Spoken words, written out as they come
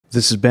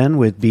This is Ben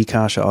with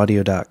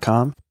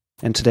bkashaaudio.com,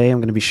 and today I'm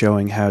going to be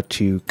showing how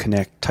to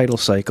connect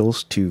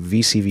TidalCycles to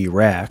VCV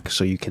Rack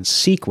so you can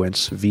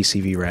sequence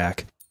VCV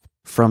Rack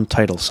from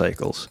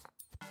TidalCycles.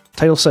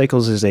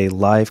 TidalCycles is a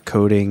live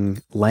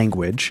coding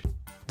language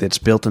that's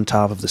built on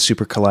top of the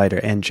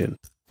supercollider engine.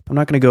 I'm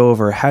not going to go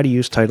over how to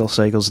use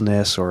TidalCycles in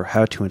this or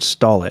how to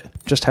install it,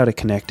 just how to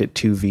connect it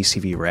to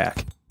VCV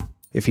Rack.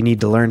 If you need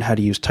to learn how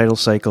to use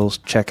TidalCycles,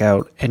 check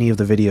out any of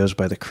the videos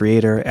by the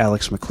creator,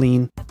 Alex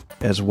McLean,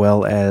 as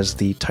well as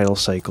the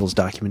TidalCycles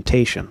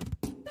documentation.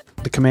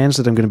 The commands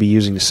that I'm going to be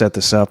using to set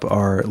this up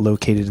are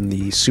located in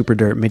the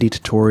SuperDirt MIDI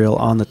tutorial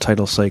on the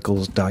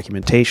TidalCycles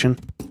documentation,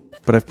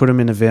 but I've put them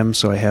in a Vim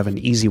so I have an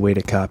easy way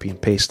to copy and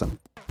paste them.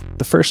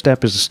 The first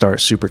step is to start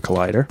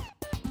supercollider.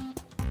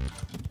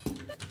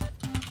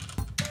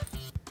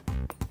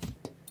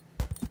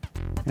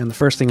 And the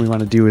first thing we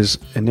want to do is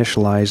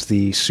initialize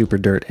the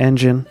SuperDirt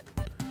engine.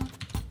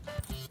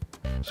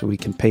 So we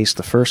can paste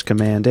the first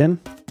command in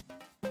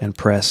and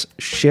press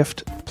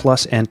Shift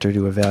plus Enter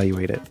to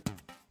evaluate it.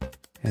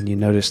 And you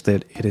notice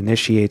that it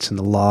initiates in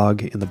the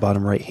log in the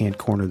bottom right hand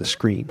corner of the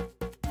screen.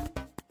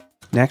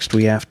 Next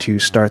we have to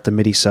start the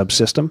MIDI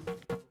subsystem.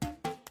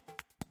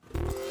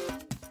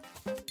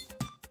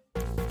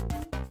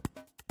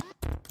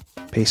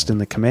 Paste in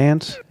the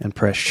command and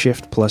press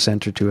Shift plus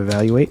Enter to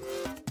evaluate.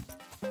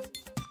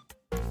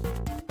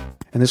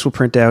 And this will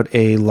print out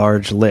a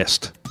large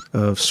list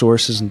of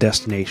sources and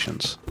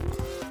destinations.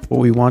 What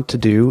we want to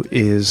do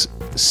is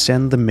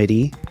send the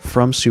MIDI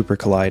from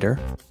supercollider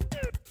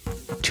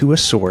to a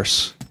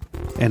source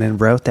and then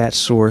route that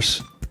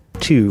source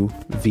to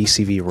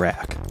VCV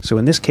Rack. So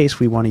in this case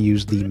we want to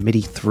use the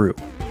MIDI through.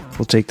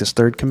 We'll take this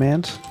third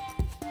command,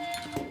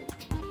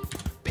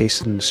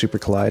 paste it into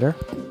supercollider,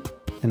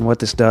 and what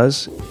this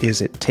does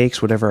is it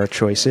takes whatever our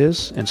choice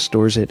is and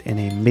stores it in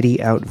a MIDI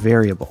out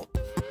variable.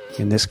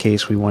 In this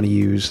case, we want to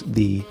use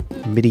the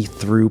MIDI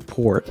through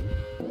port.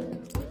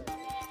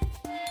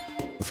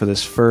 For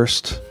this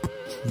first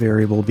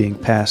variable being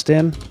passed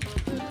in,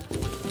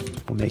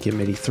 we'll make it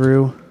MIDI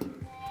through.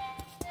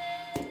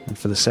 And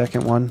for the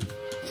second one,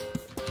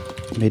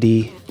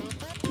 MIDI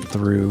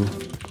through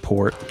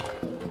port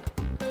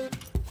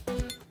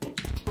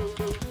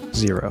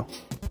 0.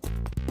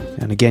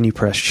 And again, you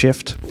press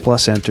Shift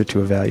plus Enter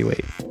to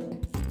evaluate.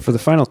 For the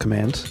final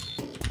command,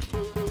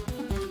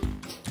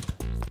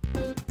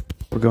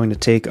 we're going to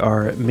take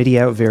our MIDI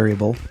out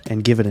variable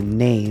and give it a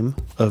name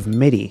of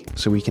MIDI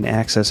so we can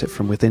access it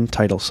from within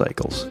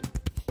TidalCycles.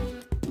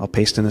 I'll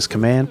paste in this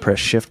command, press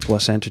Shift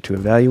plus Enter to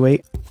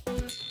evaluate,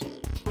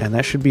 and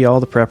that should be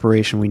all the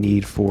preparation we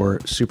need for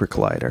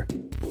supercollider.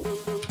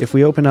 If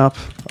we open up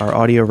our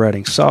audio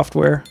routing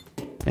software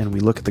and we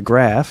look at the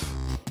graph,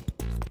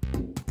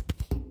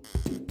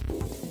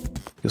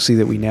 you'll see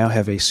that we now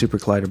have a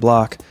supercollider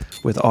block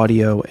with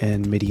audio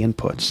and MIDI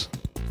inputs.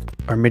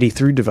 Our MIDI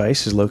through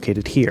device is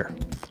located here.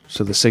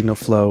 So the signal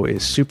flow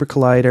is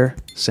supercollider,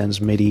 sends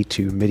MIDI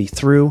to MIDI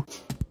through,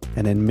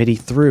 and then MIDI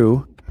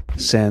through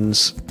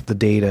sends the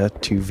data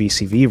to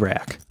VCV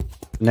Rack.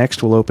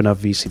 Next we'll open up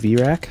VCV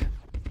Rack.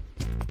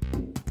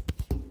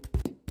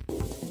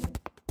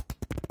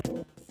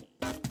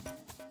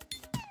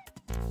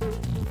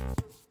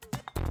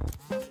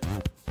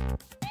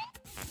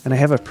 And I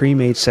have a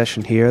pre-made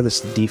session here.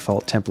 This is the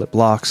default template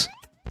blocks,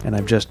 and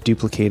I've just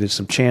duplicated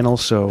some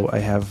channels so I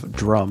have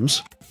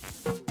drums.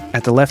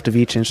 At the left of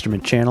each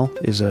instrument channel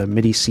is a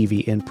MIDI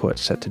CV input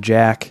set to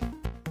jack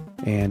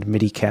and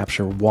MIDI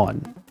capture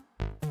 1.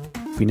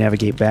 If we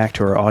navigate back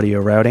to our audio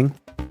routing,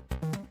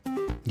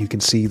 you can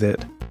see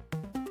that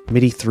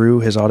MIDI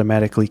through has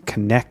automatically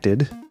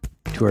connected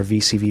to our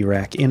VCV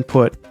Rack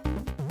input.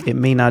 It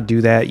may not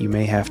do that. You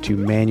may have to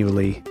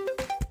manually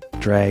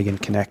drag and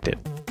connect it.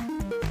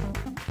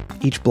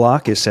 Each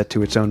block is set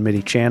to its own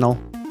MIDI channel,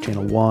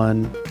 channel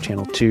 1,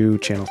 channel 2,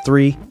 channel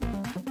 3.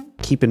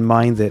 Keep in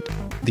mind that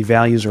the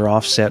values are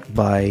offset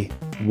by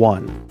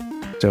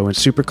 1. So in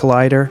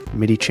supercollider,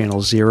 MIDI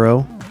channel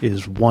 0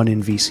 is 1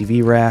 in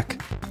VCV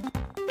Rack,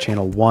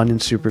 channel 1 in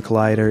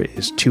supercollider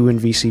is 2 in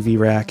VCV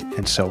Rack,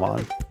 and so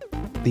on.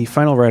 The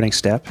final routing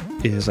step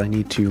is I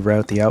need to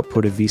route the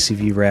output of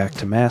VCV Rack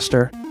to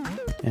master,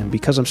 and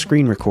because I'm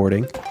screen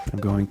recording, I'm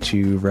going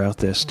to route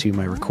this to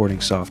my recording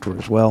software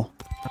as well.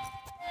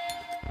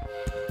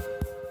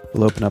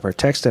 We'll open up our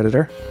text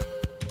editor.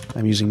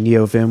 I'm using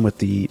NeoVim with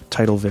the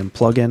TidalVim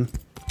plugin.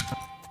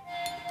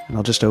 And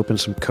I'll just open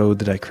some code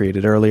that I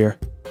created earlier.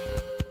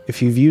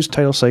 If you've used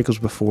TidalCycles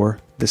before,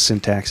 this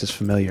syntax is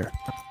familiar.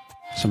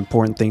 Some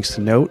important things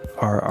to note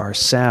are our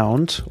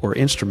sound or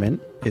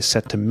instrument is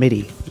set to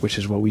MIDI, which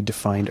is what we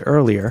defined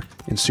earlier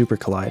in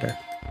supercollider.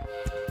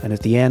 And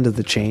at the end of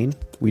the chain,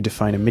 we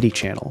define a MIDI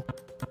channel.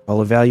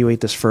 I'll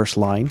evaluate this first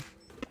line,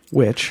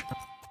 which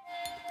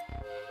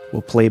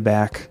will play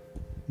back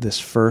this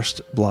first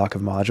block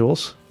of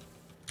modules.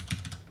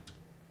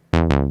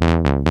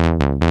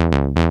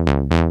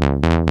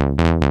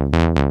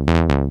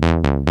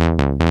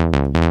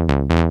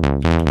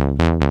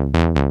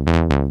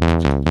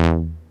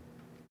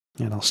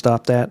 And I'll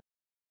stop that.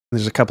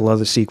 There's a couple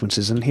other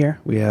sequences in here.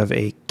 We have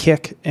a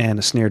kick and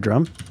a snare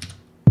drum.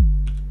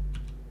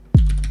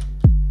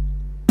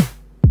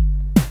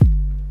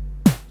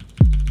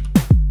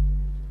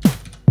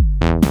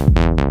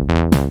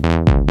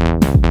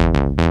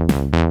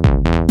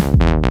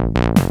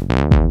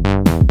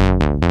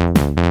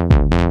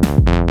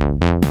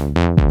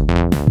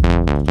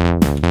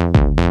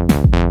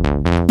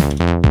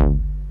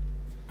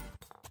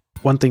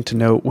 One thing to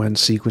note when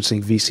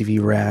sequencing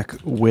VCV Rack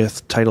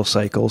with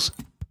TidalCycles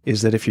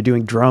is that if you're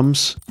doing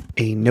drums,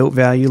 a note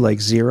value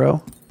like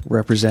 0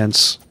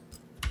 represents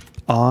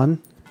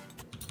on,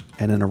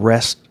 and an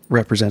arrest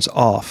represents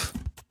off.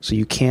 So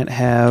you can't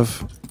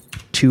have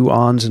 2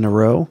 ons in a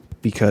row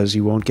because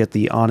you won't get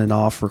the on and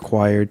off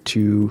required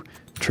to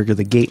trigger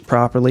the gate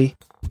properly.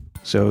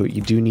 So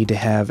you do need to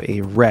have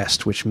a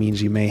rest, which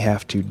means you may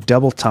have to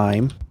double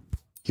time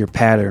your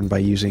pattern by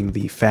using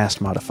the fast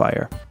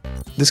modifier.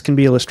 This can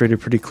be illustrated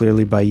pretty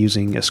clearly by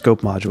using a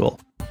scope module.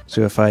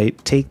 So if I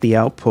take the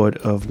output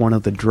of one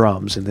of the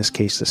drums, in this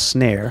case the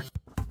snare,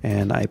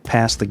 and I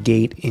pass the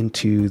gate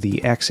into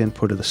the X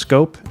input of the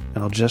scope,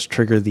 and I'll just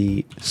trigger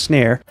the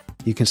snare,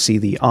 you can see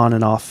the on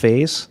and off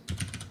phase.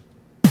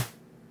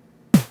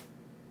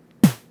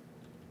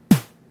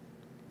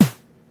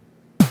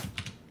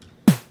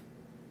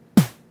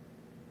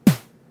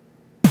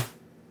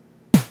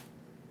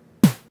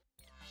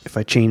 If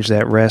I change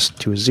that rest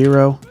to a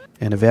 0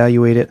 and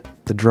evaluate it,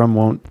 the drum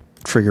won't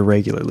trigger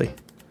regularly.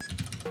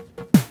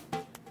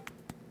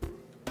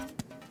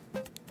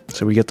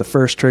 So we get the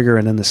first trigger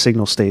and then the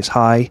signal stays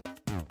high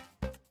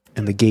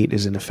and the gate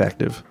is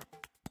ineffective.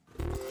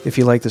 If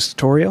you like this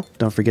tutorial,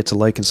 don't forget to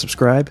like and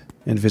subscribe,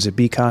 and visit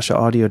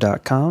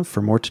bkashaaudio.com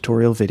for more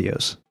tutorial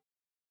videos.